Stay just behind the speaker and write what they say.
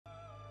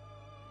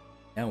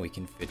Now we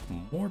can fit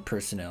more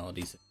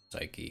personalities in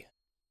Psyche.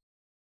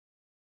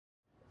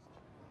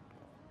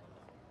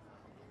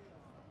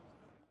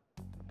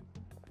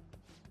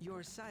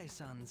 You're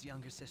Sai-san's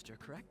younger sister,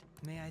 correct?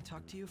 May I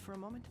talk to you for a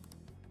moment?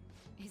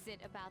 Is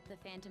it about the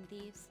Phantom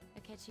Thieves,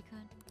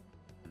 Akechi-kun?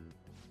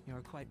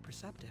 You're quite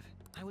perceptive.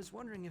 I was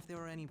wondering if there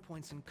were any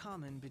points in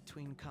common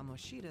between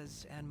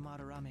Kamoshida's and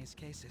Madarame's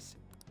cases.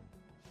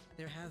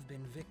 There have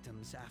been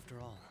victims, after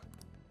all.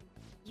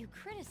 You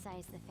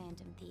criticize the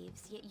Phantom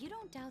Thieves, yet you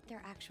don't doubt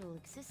their actual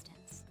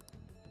existence.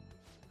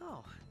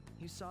 Oh,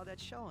 you saw that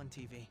show on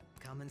TV.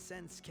 Common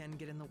sense can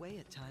get in the way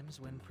at times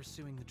when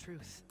pursuing the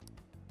truth.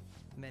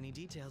 Many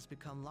details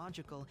become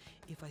logical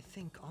if I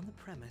think on the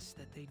premise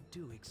that they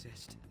do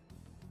exist.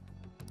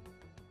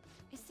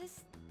 Is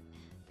this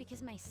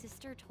because my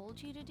sister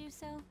told you to do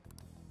so?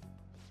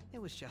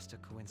 It was just a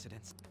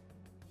coincidence.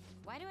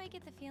 Why do I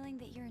get the feeling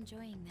that you're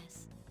enjoying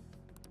this?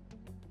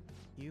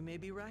 You may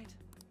be right.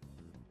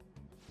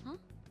 Huh?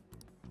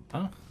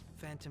 Huh?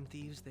 Phantom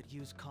thieves that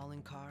use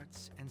calling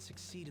cards and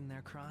succeed in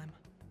their crime.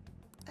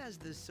 As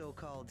the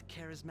so-called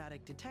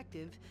charismatic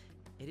detective,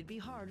 it'd be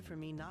hard for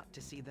me not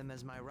to see them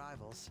as my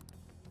rivals.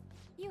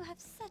 You have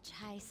such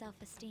high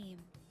self-esteem.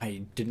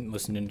 I didn't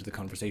listen into the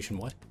conversation.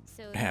 What?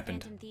 So What the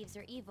happened? Phantom Thieves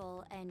are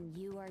evil and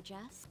you are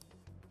just?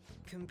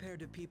 Compared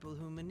to people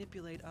who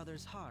manipulate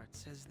others'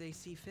 hearts as they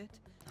see fit?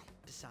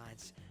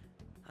 Besides,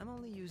 I'm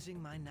only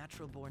using my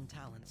natural-born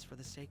talents for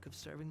the sake of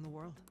serving the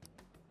world.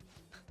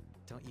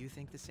 Don't you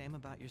think the same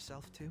about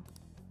yourself, too?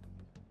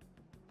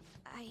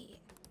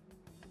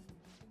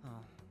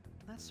 Oh,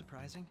 that's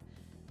surprising.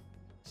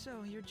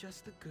 So you're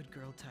just the good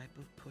girl type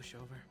of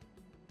pushover.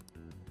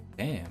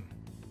 Damn.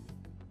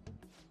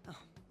 Oh,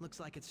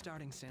 looks like it's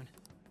starting soon.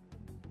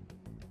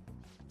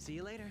 See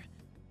you later.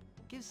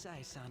 Give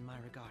Sai-san my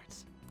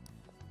regards.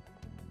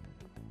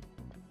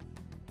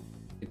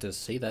 It does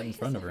say that in Why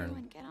front does of her.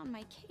 everyone get on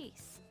my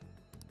case?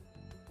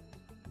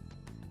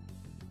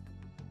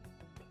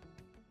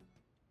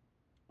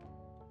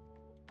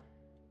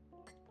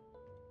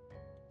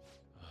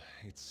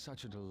 It's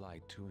such a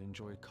delight to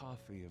enjoy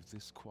coffee of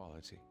this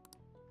quality.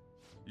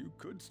 You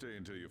could stay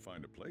until you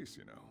find a place,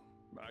 you know.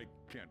 I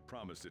can't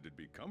promise it'd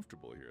be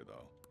comfortable here,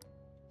 though.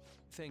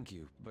 Thank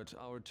you, but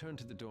I'll return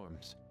to the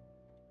dorms.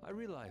 I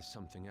realized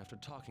something after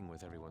talking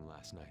with everyone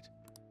last night.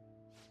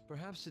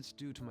 Perhaps it's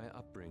due to my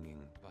upbringing,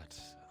 but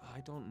I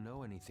don't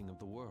know anything of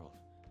the world,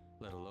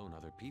 let alone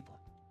other people.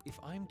 If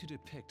I'm to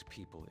depict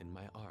people in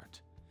my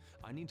art,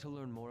 I need to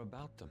learn more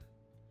about them.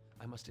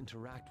 I must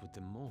interact with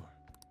them more.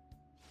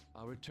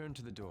 I'll return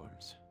to the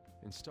dorms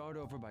and start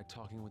over by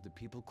talking with the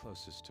people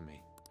closest to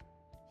me.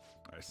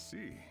 I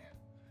see.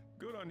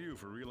 Good on you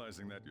for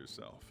realizing that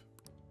yourself.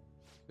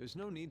 There's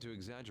no need to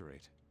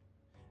exaggerate.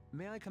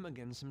 May I come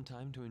again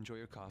sometime to enjoy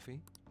your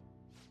coffee?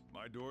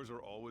 My doors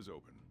are always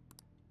open.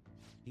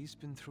 He's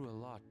been through a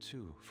lot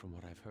too, from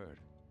what I've heard.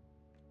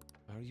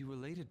 Are you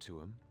related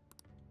to him?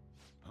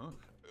 Huh?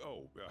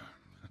 Oh,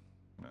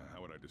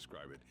 how would I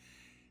describe it?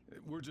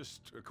 We're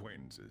just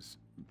acquaintances,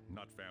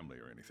 not family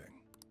or anything.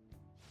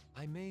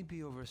 I may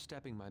be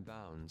overstepping my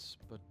bounds,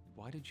 but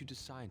why did you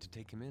decide to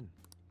take him in?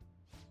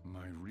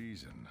 My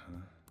reason,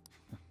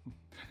 huh?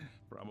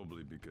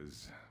 Probably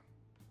because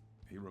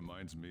he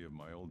reminds me of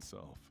my old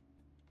self.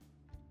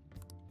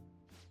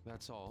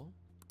 That's all?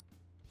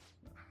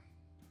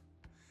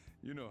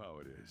 You know how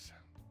it is.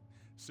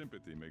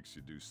 Sympathy makes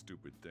you do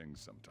stupid things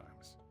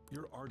sometimes.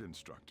 Your art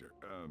instructor,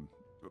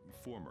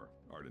 former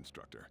art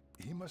instructor,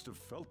 he must have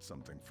felt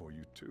something for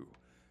you too,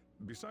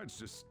 besides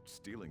just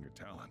stealing your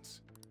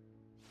talents.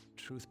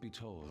 Truth be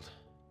told,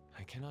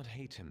 I cannot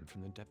hate him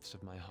from the depths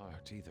of my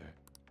heart either.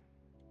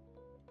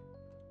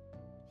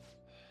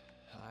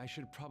 I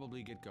should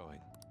probably get going.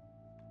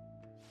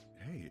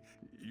 Hey,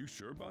 you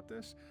sure about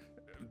this?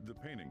 The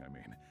painting, I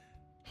mean.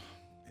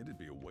 It'd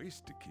be a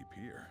waste to keep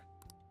here.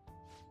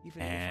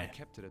 Even if I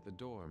kept it at the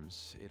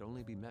dorms, it'd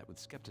only be met with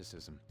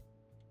skepticism.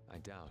 I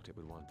doubt it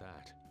would want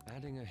that.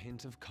 Adding a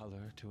hint of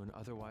color to an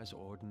otherwise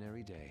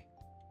ordinary day.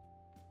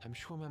 I'm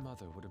sure my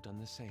mother would have done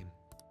the same.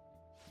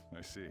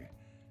 I see.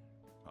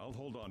 I'll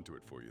hold on to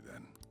it for you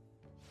then.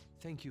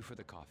 Thank you for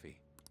the coffee.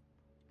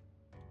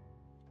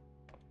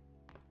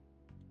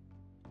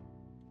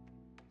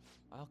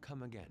 I'll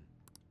come again.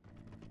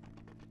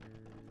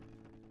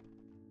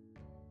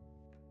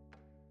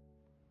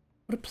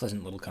 What a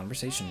pleasant little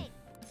conversation.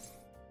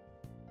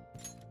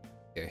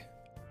 Okay.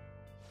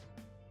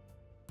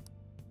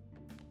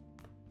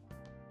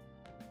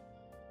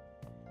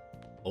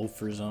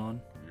 Loafers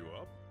on. You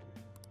up?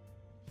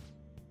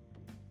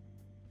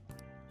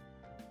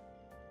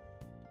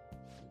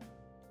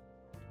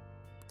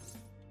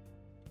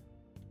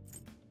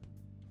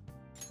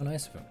 How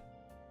nice of him.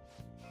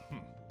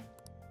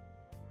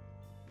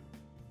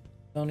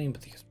 Don't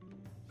empathy.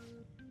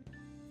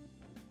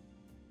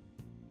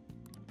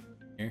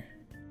 Here.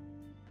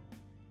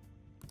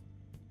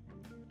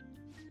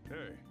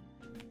 Hey.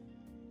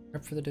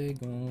 Prep for the day,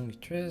 going to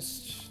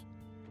tryst.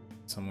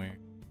 Somewhere.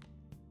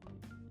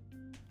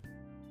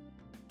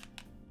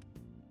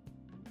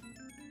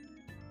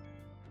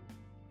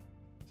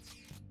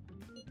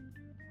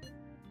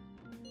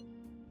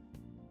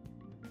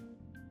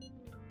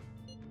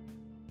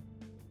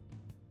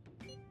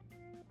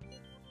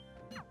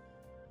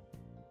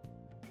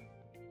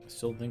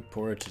 Still think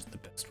porridge is the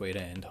best way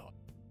to end hot.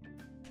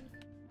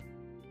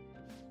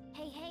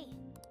 Hey, hey.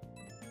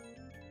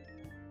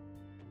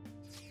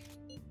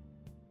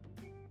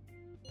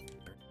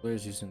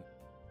 Burglars using.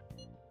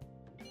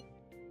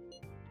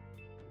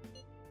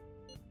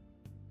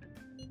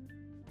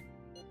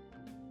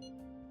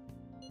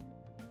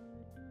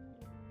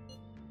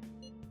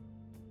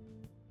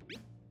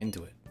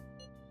 Into it.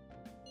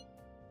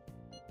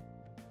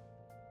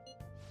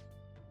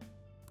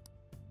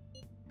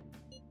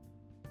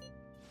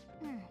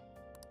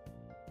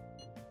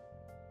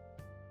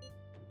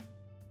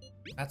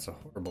 That's a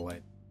horrible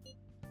idea.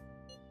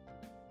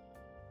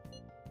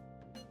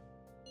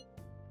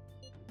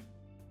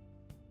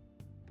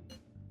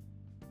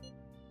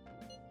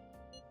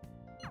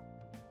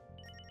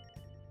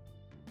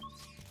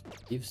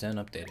 You've Zen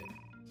updated.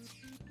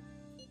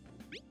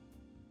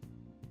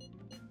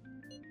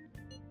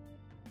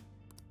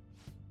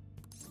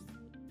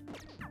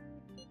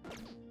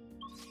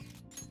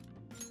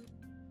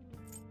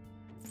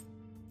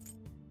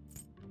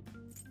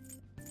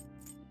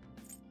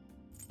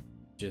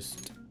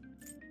 Just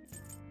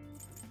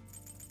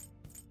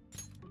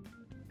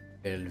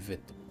velvet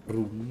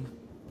room.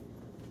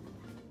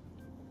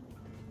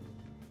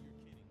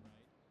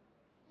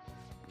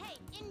 Hey,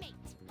 inmate.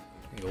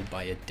 Go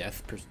buy a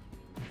death person.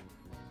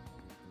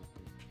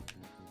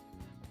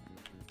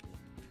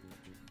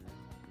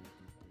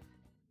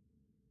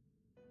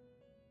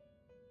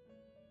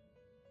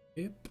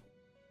 Yep.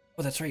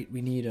 Oh, that's right.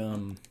 We need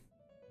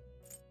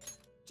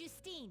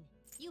Justine,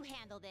 you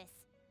handle this.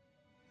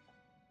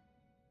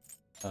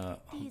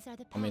 These are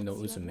the I mean, the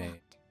paths you have Uzume.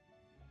 walked.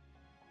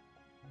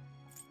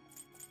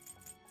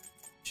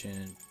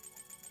 Chin.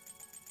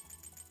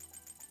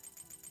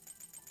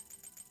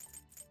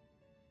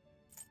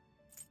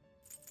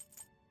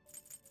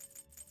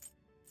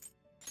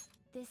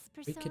 This I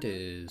persona, think it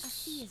is. a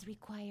fee is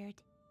required.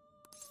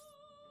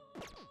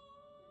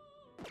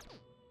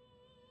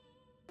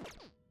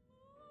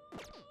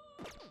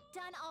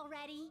 Done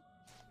already?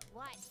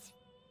 What?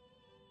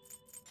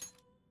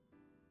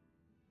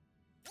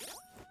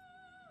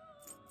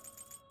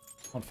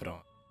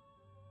 Confidant.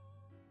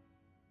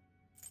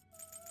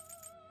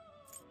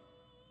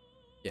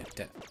 Yeah,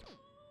 death.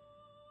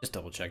 Just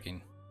double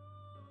checking.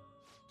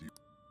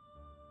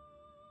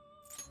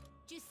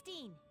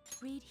 Justine,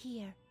 read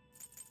here.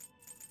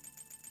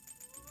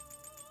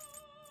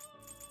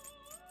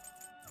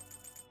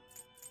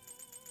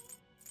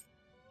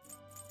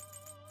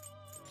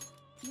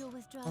 You'll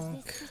withdraw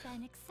this to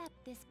then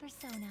accept this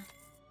persona.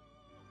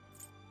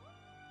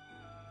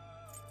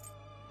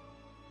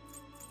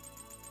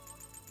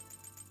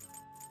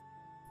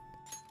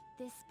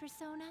 This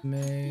persona, a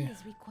May. fee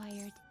is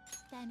required.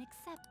 Then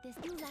accept this.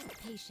 You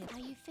lack patience. Are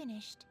you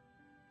finished?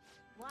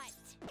 What?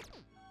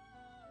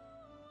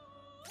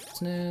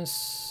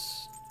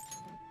 Business.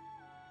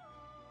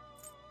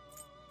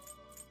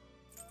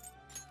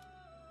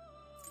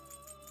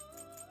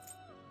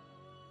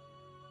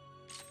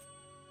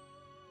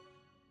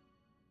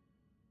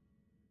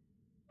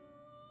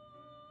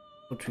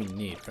 What we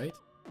need, right?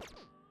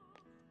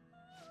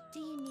 Do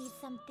you need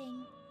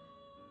something?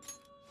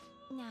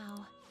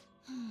 Now.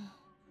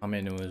 How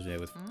many was there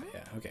with?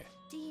 Yeah, okay.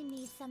 Do you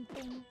need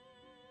something?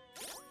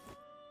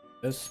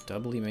 Just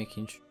doubly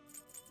making sure.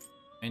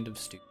 Kind of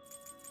stupid.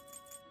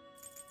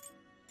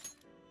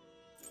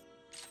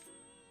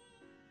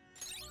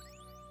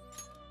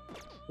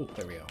 Oh,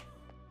 there we go.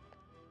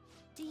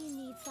 Do you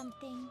need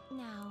something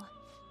now?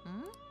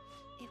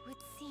 It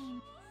would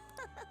seem.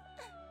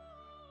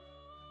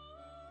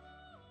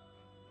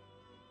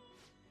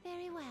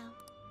 Very well.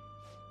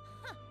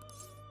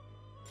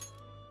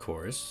 Of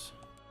course.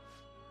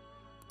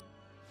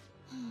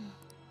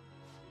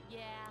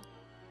 Yeah.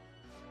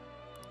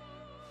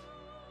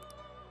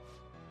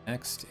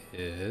 Next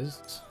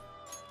is.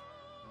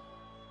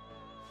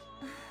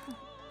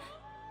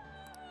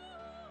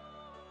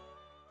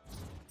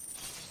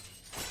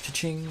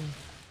 Cha-ching.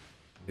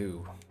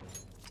 Ooh.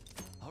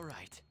 All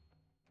right.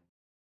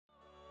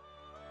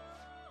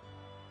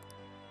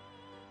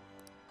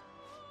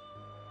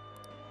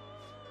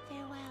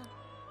 Farewell.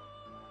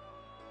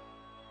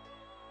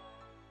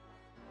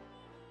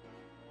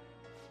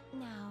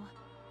 Now.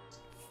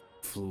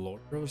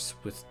 Floros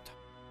with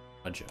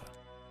Taja.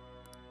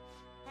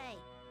 Hey.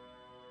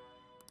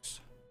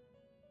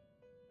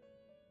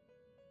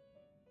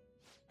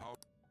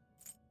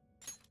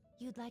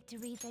 You'd like to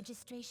read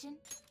registration?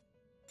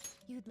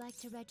 You'd like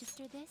to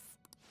register this?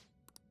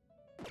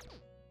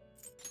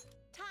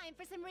 Time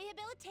for some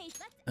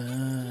rehabilitation.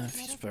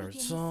 Features by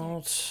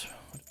result.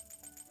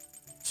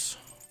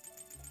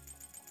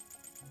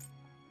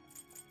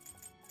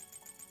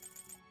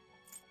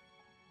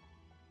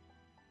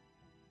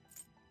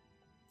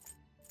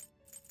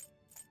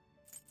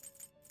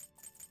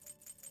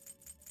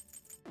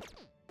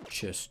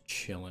 Just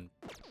chilling.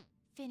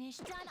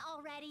 Finished? Done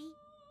already?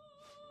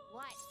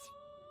 What?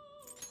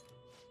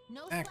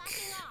 No Heck.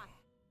 slacking off.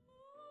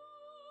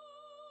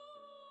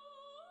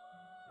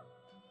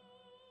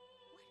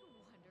 What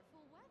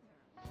wonderful weather.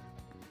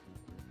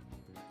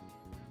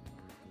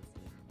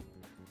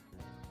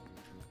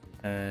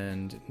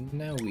 And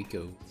now we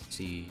go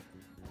see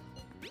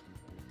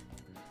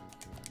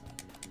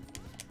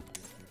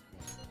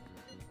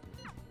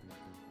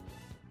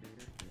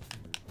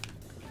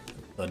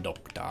the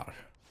doctor.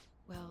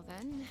 Well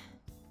then.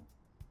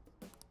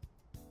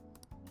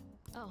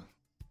 Oh.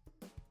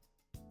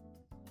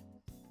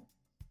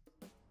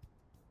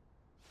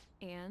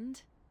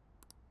 And?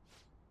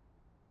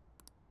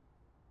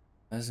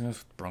 Diagnosed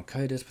with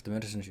bronchitis, but the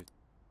medicine she...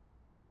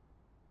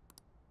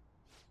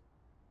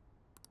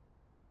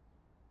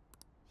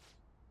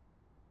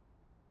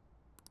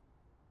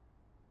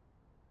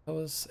 That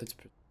was... it's...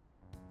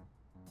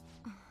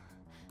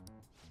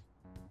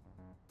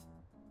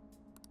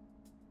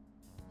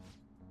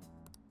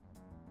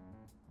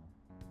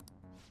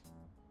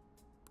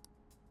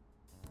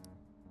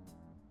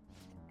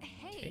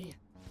 Hey.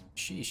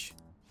 Sheesh.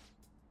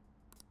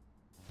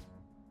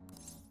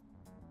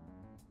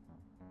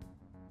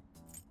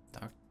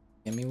 Dr.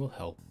 Emmy will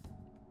help.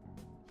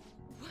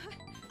 What?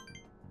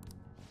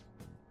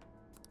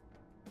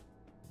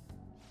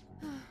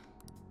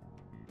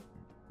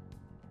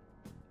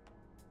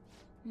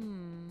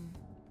 Hmm.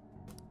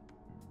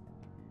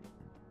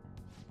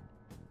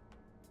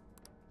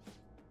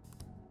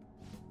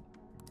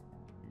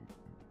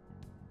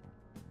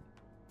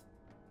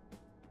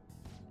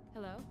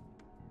 Hello?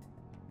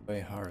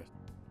 Way hard.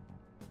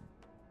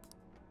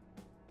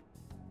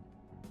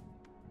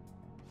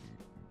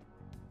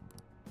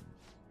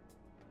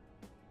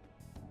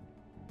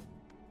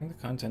 I think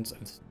the contents of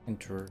this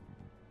enter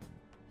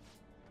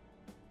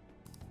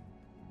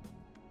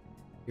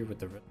here with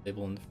the red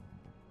label and the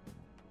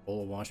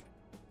bowl of wash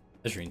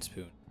measuring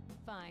spoon.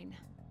 Fine.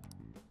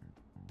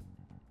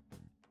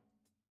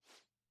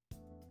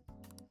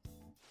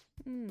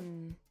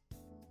 Hmm.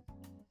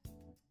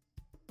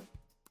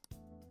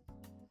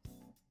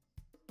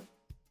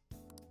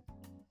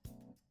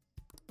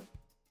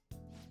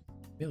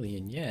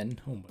 Million yen?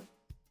 Oh my.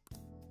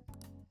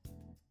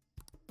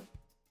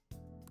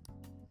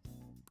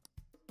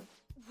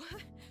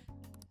 What?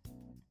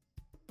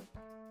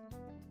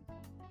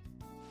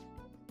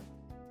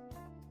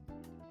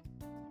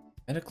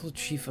 Medical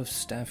Chief of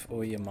Staff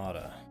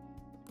Oyamada.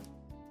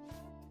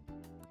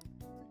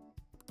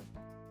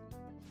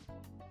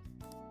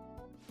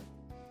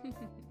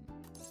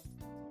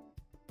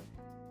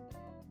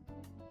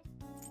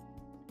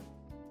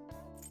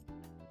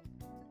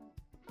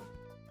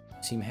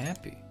 Seem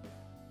happy.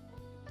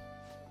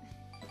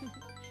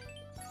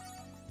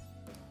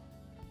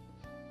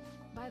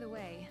 By the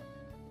way,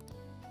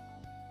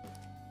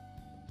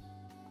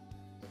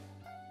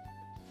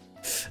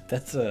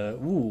 That's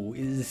ooh,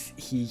 is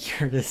he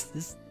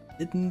this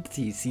didn't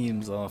he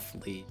seems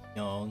awfully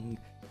young.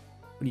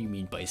 What do you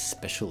mean by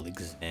special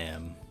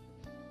exam?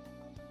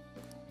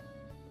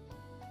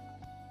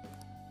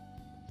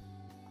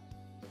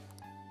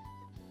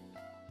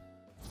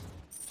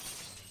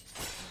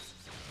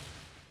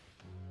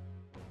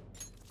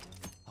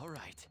 All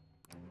right.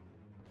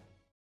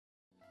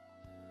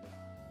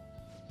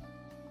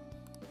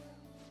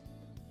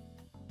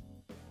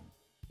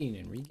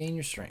 And regain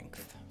your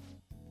strength.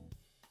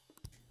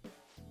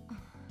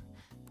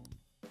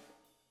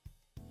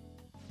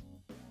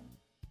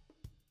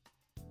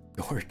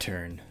 Your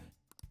turn.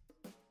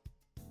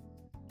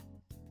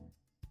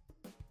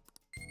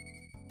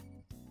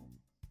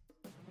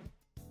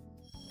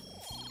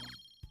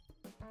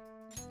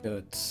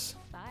 Goats.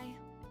 bye.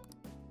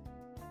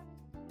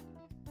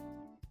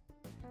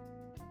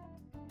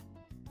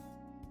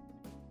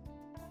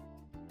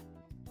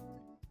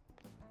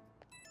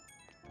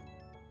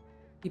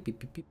 Beep, beep,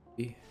 beep, beep,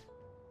 beep.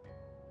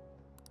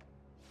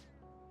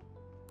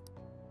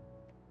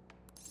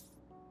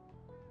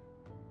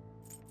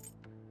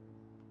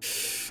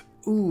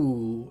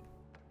 Ooh,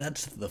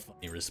 that's the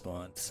funny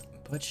response.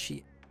 But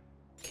she...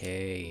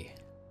 Okay.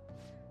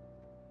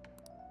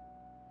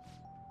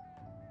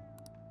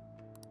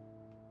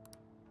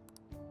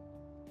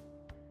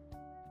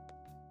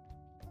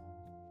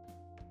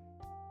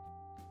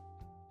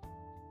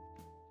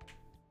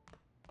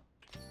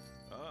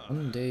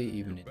 Monday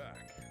evening. Back.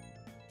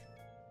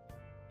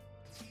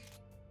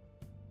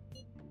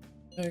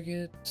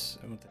 Target.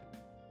 I want that.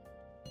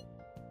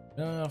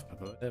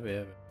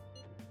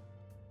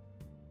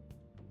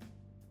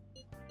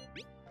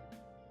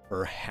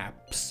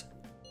 Perhaps.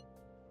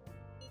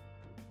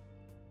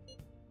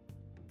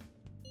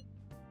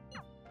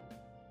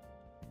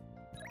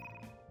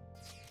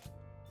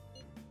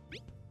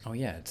 Oh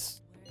yeah, it's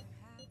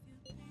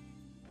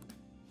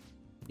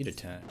speed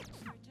attack.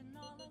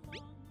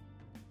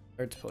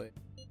 Hard to play.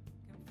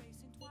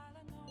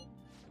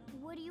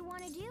 What do you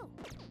want to do?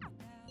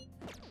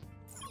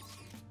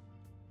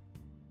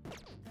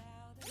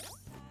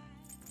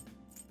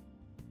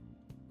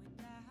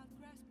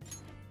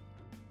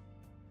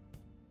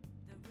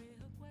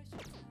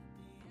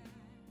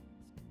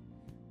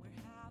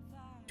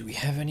 Do we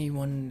have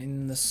anyone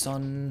in the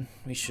sun?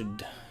 We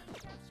should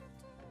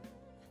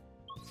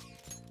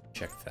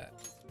check that.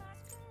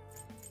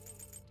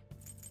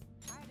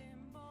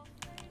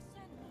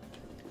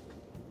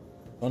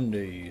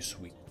 Sunday,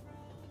 sweet.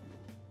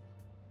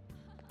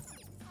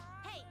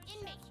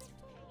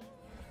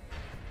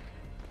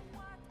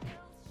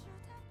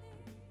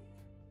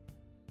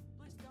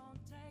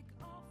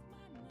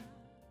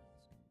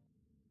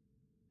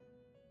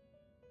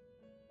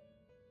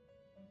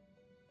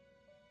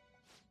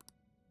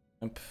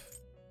 Yep.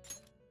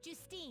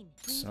 Justine,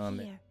 Some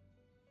here.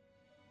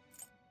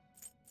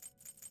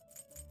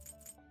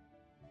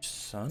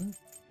 sun?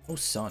 Oh,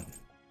 sun.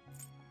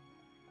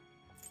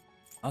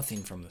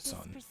 Nothing from the This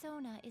sun.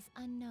 persona is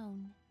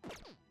unknown.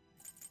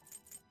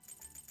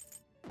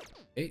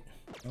 Hey,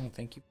 oh,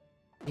 thank you.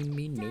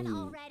 Me Done no.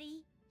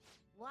 already?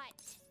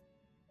 What?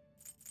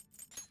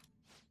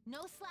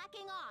 No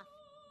slacking off.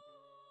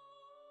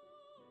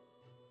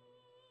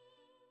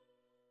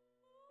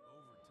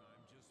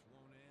 Overtime just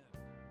won't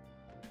end.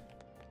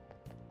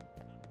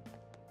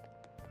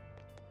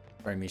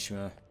 Sorry,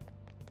 Mishima.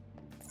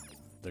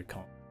 They're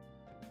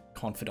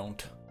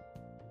confidant.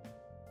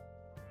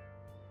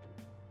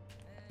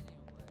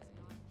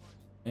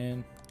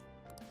 And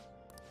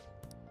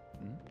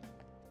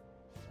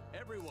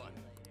Everyone,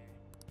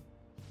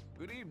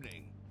 good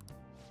evening.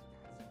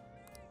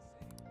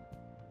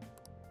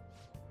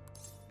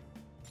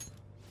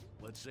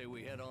 Let's say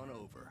we head on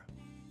over.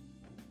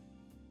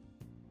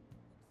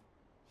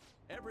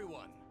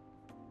 Everyone,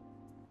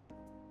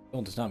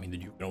 well, does not mean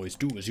that you can always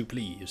do as you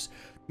please.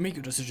 Make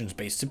your decisions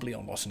based simply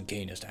on loss and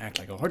gain is to act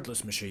like a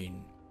heartless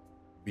machine.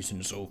 The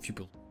reason so few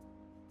people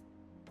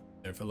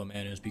their fellow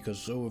man is because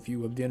so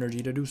few have the energy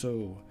to do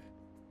so.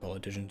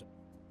 Politicians,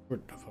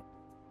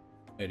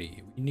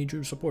 Eddie, we need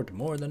your support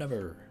more than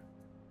ever.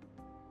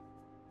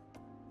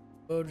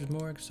 Oh, just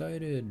more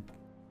excited.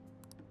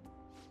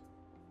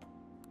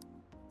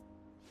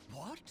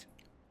 what?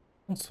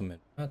 Councilman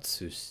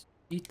Matsusita.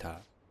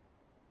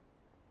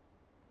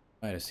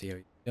 Try to see how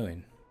you're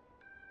doing.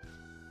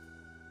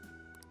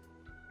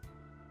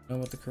 Know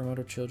about the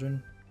Kuromoto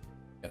children?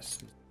 Yes.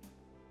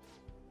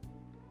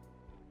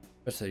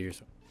 Rest of the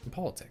years in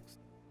politics.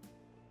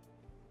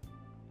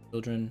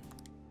 Children.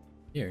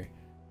 Here.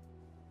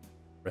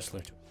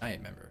 Wrestler to a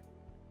Diet member.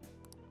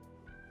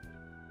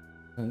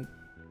 And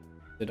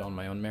did on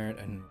my own merit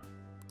and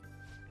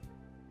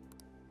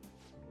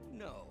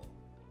No.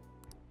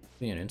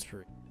 be an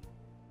inspiration.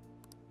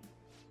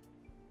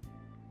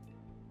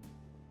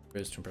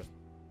 Is to impress.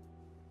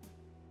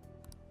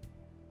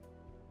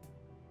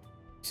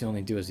 He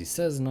only do as he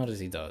says, not as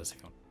he does.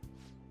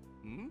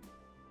 Hmm?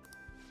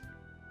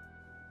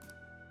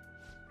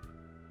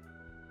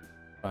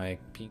 By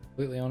being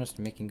completely honest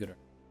and making good.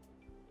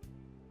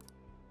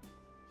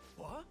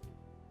 What?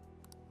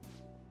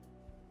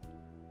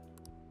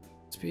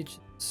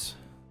 Speeches.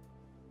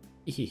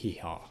 Hee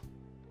ha.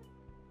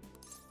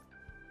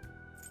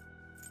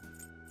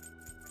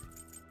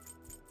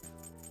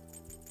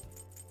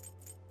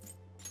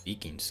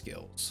 Speaking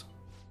skills.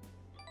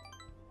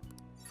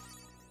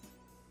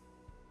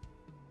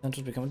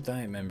 Potential to become a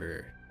Diet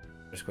member.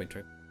 Just quite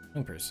a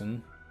young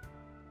person.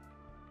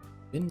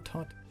 Been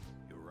taught.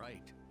 You're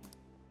right.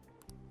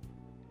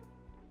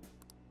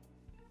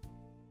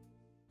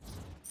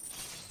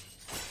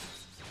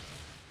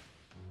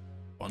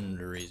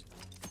 Fundraising.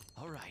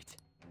 All right.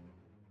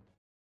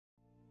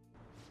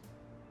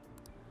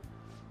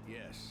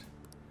 Yes.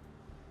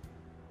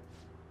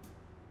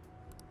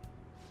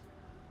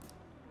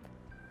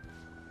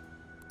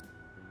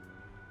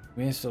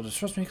 You may still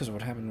distrust me because of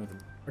what happened with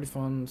the party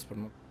funds, but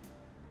I'm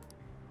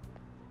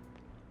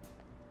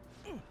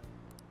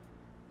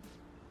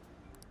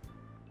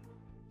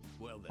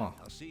Well then, Huh.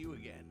 I'll see you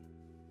again.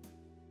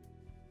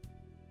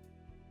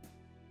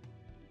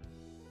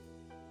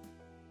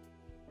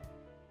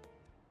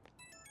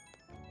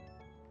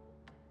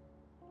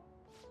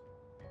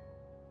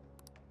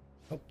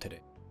 up today.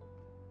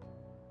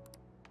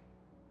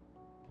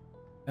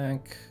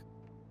 Bank.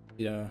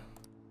 Yeah.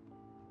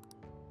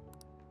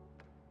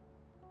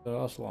 So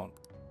that's long.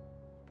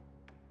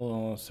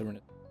 Oh, 7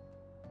 minutes.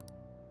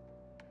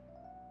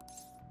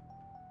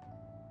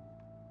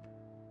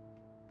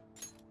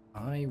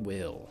 I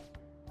will.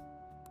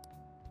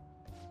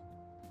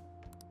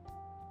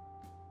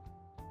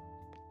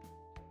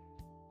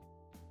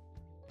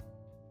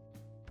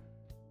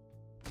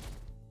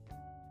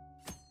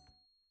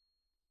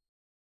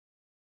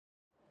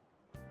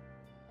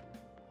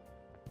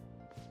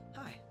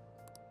 Hi.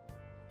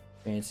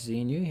 Fancy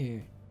seeing you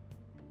here.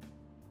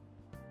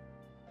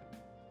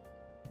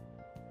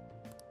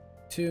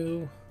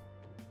 2.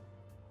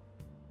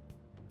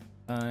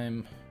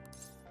 I'm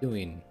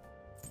doing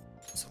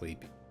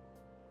sleepy.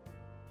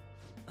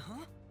 Huh?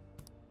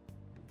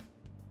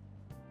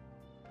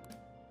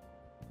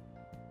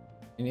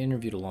 Been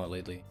interviewed a lot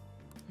lately.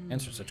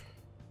 Answer such questions.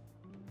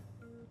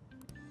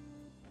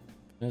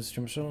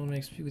 Mr. Michelle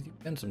makes speak with you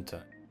again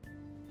sometime.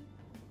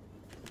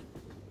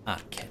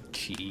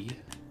 Akechi.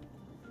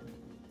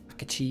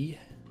 Akechi.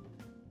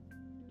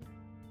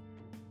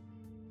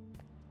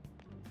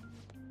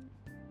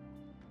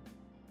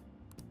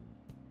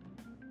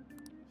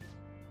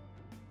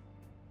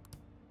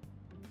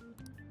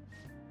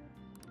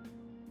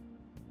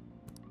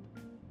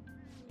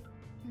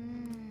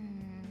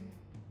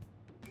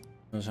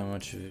 Knows how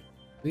much you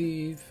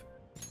leave.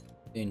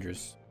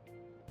 Dangerous.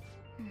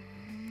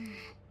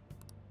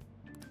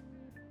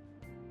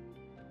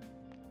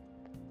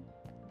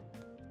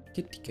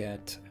 Kitty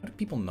cat. How do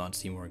people not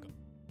see where I go?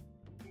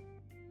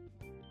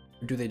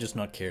 Or do they just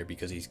not care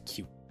because he's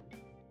cute?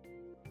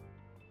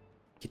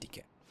 Kitty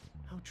cat.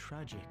 How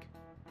tragic.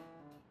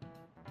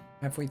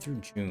 Halfway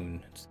through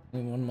June. It's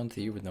only 1 month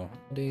a year with no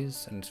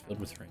holidays, and it's filled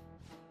with rain.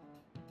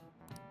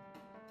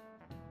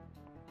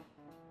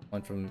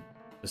 One from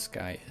the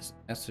sky is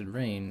acid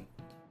rain.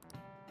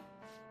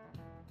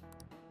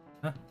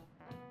 Huh?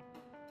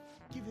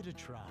 Give it a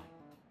try.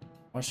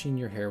 Washing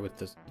your hair with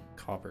this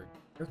copper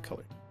hair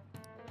color.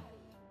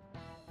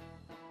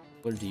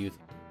 What do you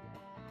think?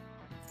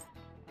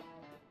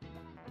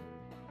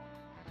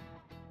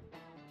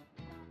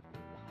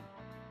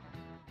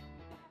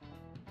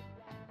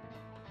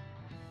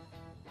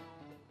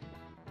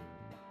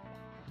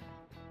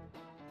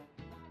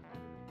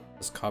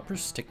 Does copper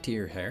stick to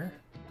your hair?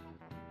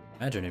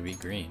 Imagine it'd be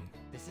green.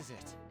 This is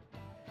it.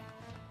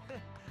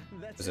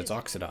 That's Because it's it.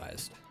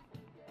 oxidized.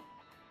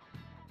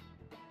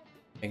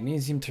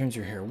 Magnesium turns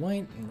your hair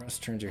white, and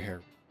rust turns your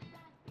hair.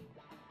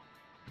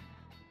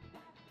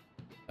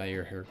 Dye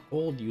your hair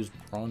gold, use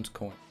bronze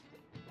coin.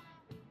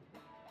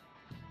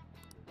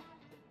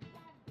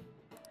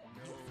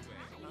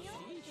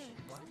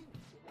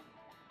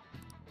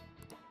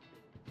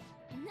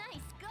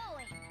 Nice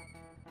going.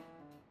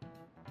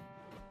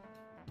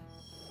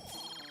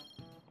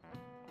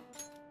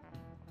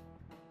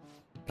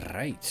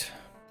 Right.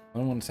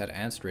 One once had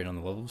acid rain on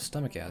the level of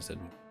stomach acid.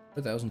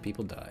 4,000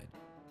 people died.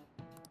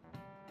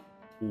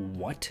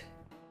 What? Is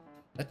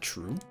that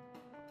true?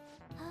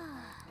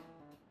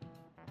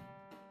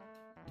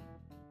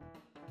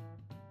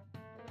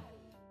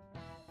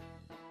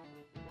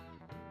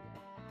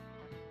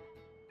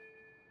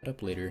 Put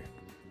up later.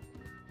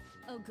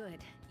 Oh good,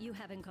 you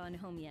haven't gone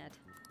home yet.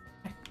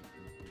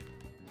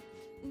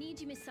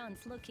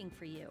 Nijimi-san's looking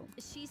for you.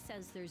 She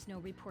says there's no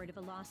report of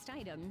a lost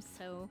item,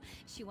 so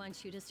she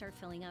wants you to start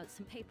filling out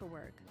some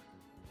paperwork.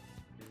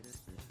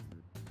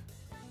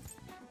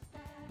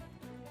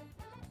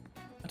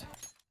 What?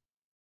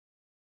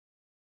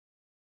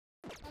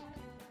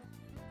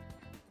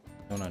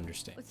 Don't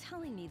understand. Well,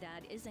 telling me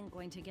that isn't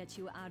going to get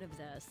you out of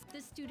this.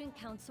 The student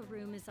council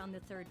room is on the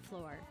 3rd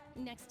floor,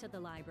 next to the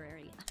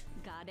library.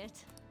 Got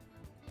it?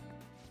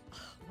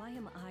 Why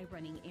am I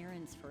running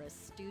errands for a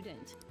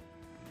student?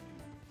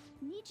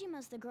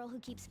 Nijima's the girl who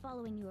keeps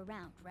following you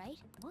around, right?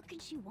 What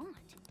could she want?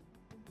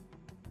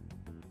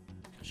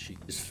 She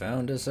just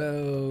found us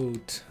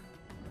out.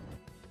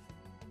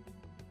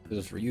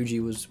 Because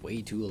Ryuji was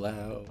way too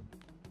loud.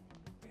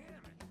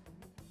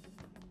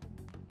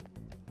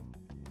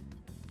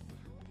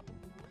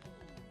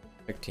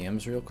 Check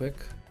TMs real quick.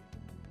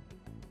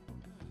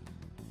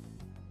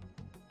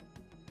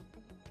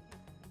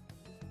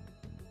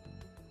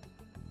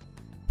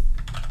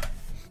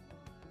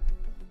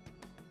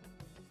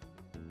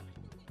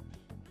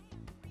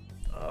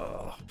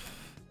 Oh.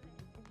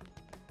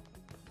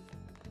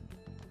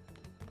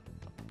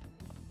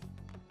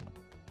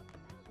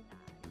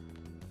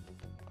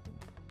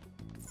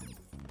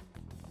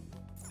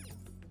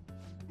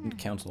 In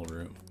council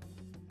room.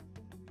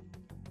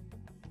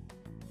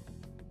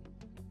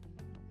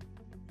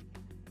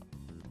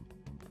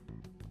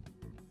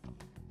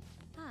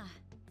 Ah,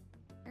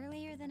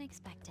 earlier than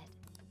expected.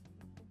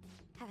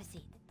 Have a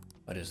seat.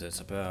 What is this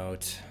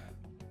about?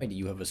 Why do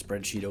you have a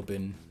spreadsheet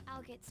open?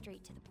 I'll get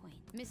straight to the point.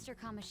 Mr.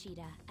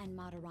 Kamoshida and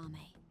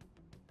Madarame.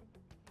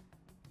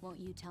 Won't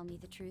you tell me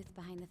the truth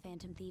behind the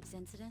Phantom Thieves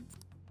incident?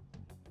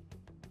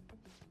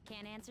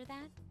 Can't answer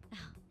that?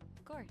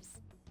 Of course.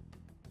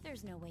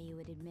 There's no way you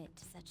would admit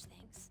to such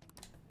things.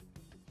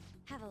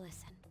 Have a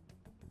listen.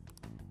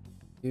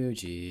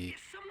 Yuji.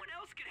 If someone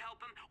else could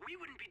help him, we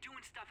wouldn't be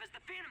doing stuff as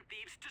the Phantom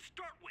Thieves to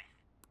start with.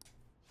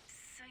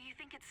 So you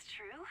think it's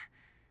true?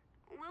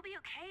 We'll be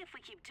okay if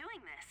we keep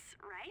doing this,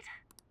 right?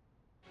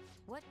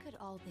 What could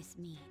all this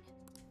mean?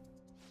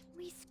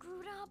 We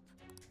screwed up.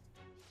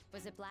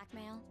 Was it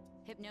blackmail?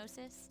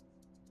 Hypnosis?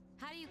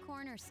 How do you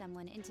corner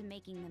someone into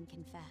making them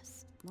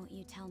confess? Won't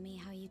you tell me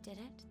how you did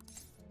it?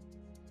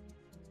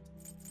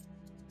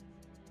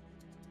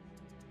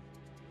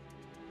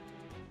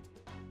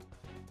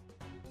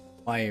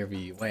 Why are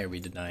we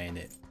denying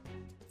it?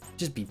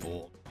 Just be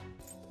bold.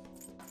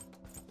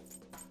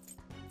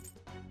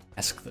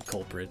 Ask the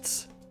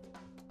culprits.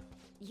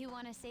 You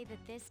want to say that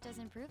this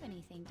doesn't prove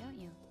anything, don't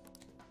you?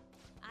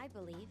 I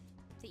believe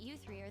that you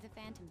three are the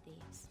Phantom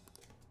Thieves.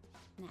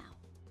 Now,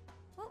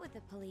 what would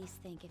the police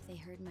think if they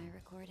heard my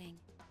recording?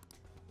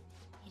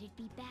 It'd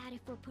be bad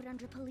if we're put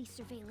under police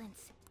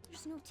surveillance.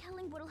 There's no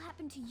telling what'll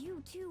happen to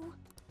you, too.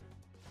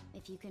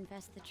 If you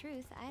confess the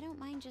truth, I don't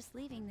mind just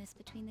leaving this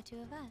between the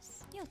two of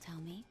us. You'll tell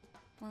me,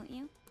 won't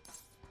you?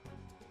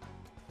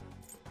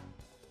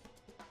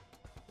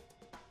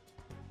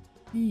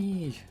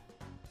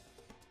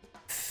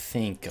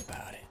 Think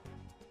about it.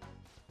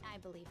 I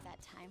believe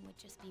that time would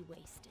just be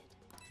wasted.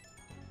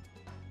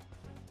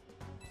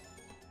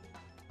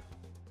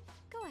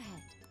 Go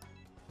ahead.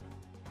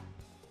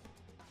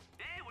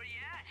 Hey, where you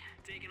at?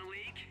 Taking a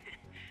leak?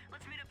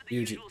 Let's meet up at the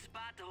Yuji. usual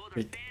spot to hold our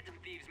Rid- Phantom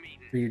Thieves meeting.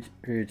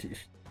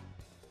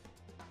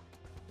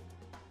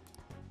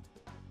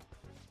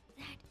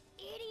 That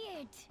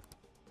idiot!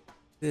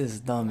 This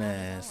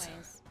dumbass.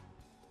 Always.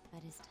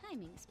 But his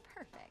timing's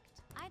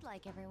perfect. I'd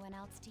like everyone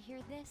else to hear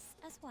this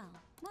as well.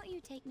 Won't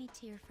you take me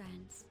to your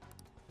friends?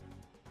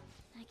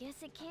 I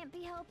guess it can't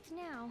be helped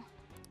now.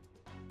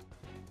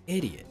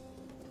 Idiot.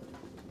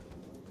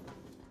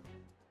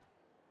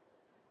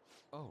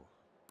 Oh,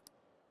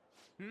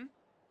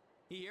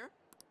 Here?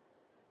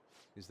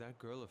 is that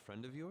girl a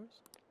friend of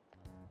yours?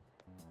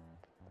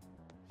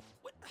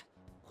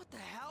 What the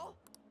hell?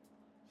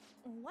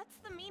 What's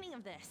the meaning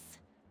of this?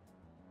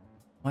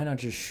 Why not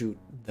just shoot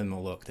them a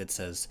look that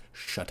says,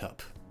 shut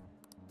up?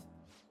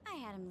 I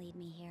had him lead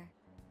me here.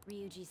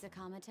 Ryuji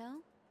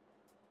Sakamoto,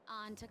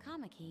 on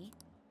Takamaki,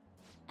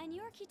 and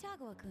you're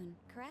Kitagawa-kun,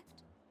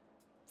 correct?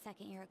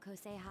 Second year at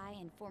Kosei High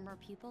and former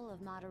pupil of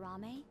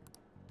Madarame.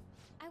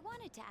 I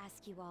wanted to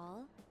ask you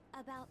all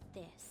about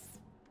this.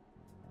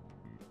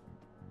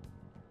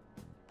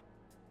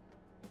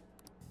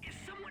 If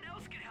someone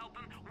else could help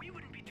him, we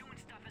wouldn't be doing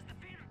stuff as the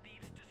Phantom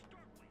Thieves to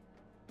start with.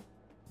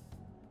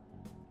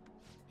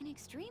 An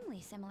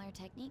extremely similar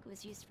technique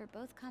was used for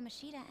both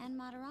Kamoshida and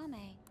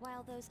Madarame,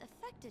 while those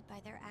affected by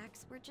their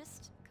acts were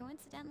just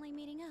coincidentally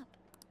meeting up.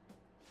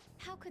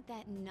 How could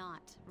that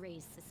not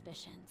raise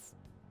suspicions?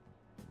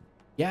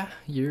 Yeah,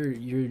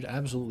 you're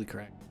absolutely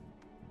correct.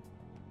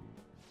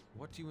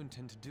 What do you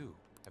intend to do?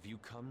 Have you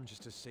come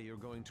just to say you're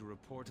going to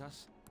report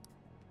us?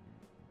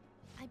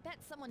 I bet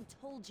someone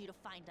told you to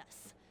find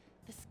us.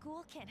 The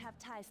school can't have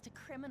ties to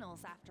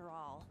criminals after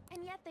all.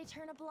 And yet they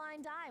turn a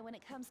blind eye when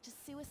it comes to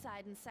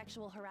suicide and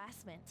sexual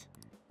harassment.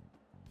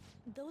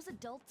 Those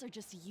adults are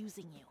just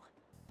using you.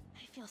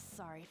 I feel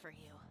sorry for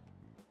you.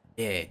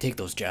 Yeah, take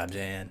those jobs,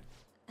 Anne.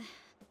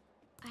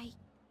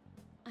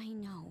 I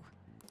know.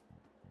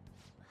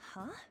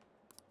 Huh?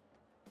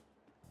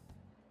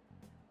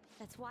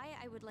 That's why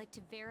I would like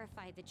to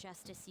verify the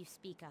justice you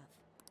speak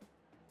of.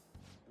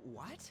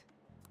 What?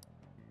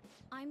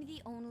 I'm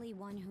the only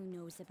one who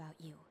knows about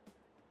you.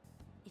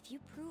 If you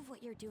prove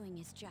what you're doing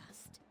is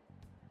just,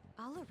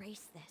 I'll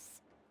erase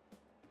this.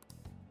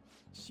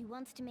 She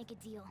wants to make a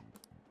deal.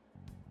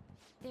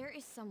 There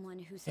is someone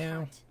whose Yeah.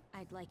 heart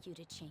I'd like you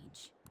to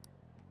change.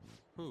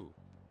 Who?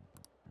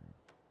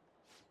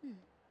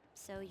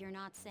 So you're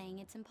not saying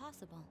it's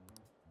impossible.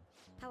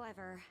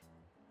 However,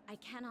 I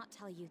cannot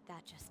tell you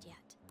that just yet.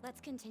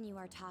 Let's continue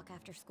our talk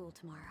after school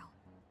tomorrow.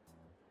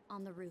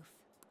 On the roof.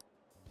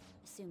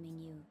 Assuming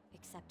you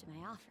accept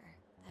my offer,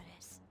 that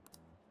is.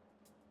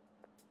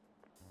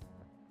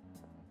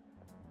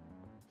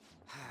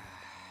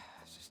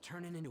 This is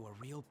turning into a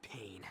real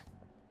pain.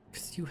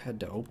 Because you had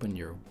to open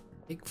your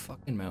big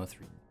fucking mouth.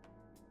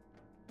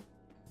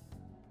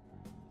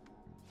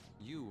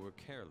 You were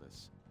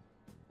careless.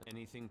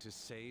 Anything to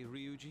say,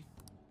 Ryuji?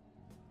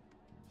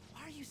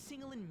 Why are you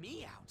singling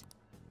me out?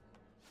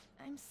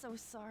 I'm so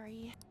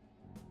sorry.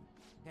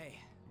 Hey,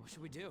 what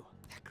should we do?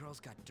 That girl's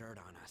got dirt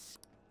on us.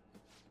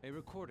 A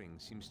recording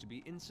seems to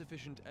be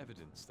insufficient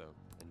evidence, though.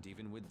 And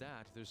even with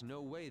that, there's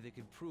no way they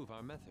could prove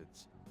our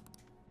methods.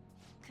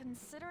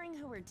 Considering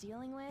who we're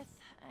dealing with,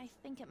 I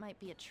think it might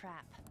be a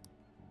trap.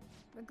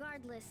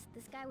 Regardless,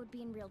 this guy would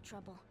be in real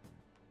trouble.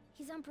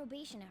 He's on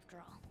probation after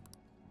all.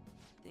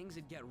 Things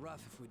would get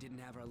rough if we didn't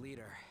have our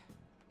leader.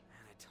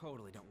 And I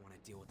totally don't want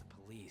to deal with the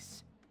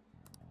police.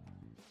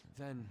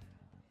 Then,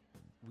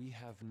 we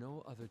have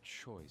no other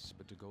choice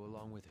but to go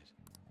along with it.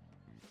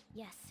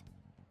 Yes,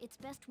 it's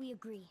best we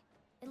agree,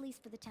 at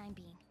least for the time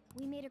being.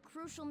 We made a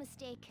crucial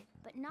mistake,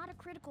 but not a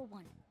critical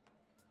one.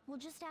 We'll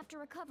just have to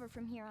recover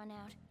from here on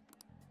out.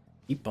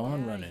 Keep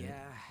on running.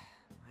 Yeah,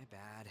 my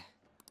bad.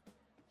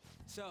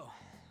 So,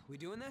 we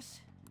doing this?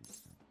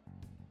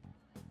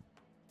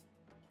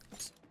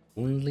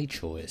 Only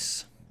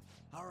choice.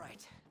 All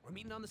right, we're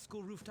meeting on the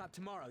school rooftop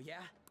tomorrow,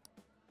 yeah?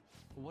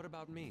 What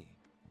about me?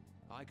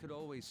 I could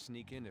always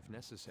sneak in if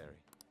necessary.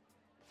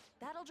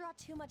 That'll draw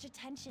too much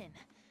attention.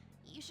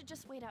 You should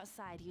just wait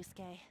outside,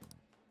 Yusuke.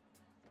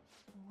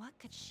 What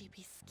could she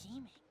be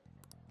scheming?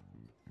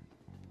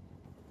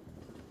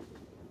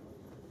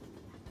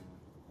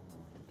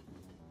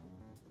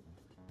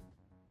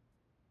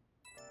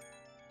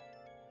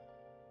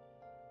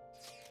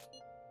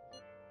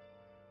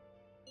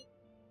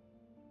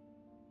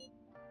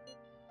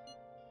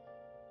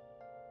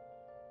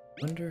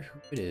 Wonder who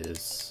it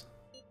is.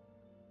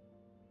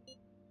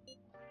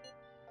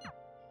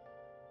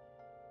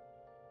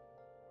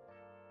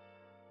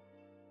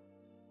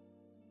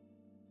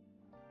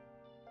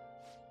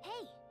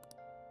 Hey!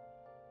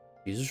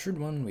 He's a shrewd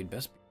one. We'd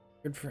best be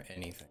prepared for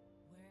anything.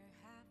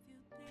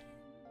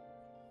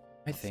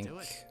 I think. do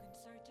it.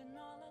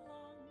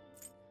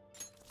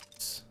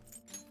 It's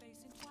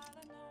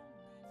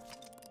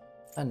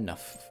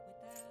enough.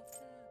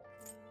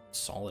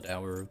 Solid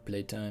hour of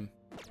playtime.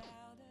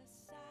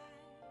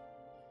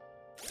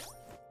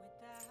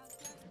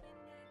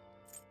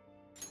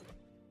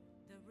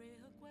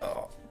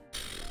 Oh.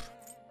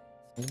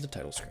 Look at the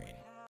title screen.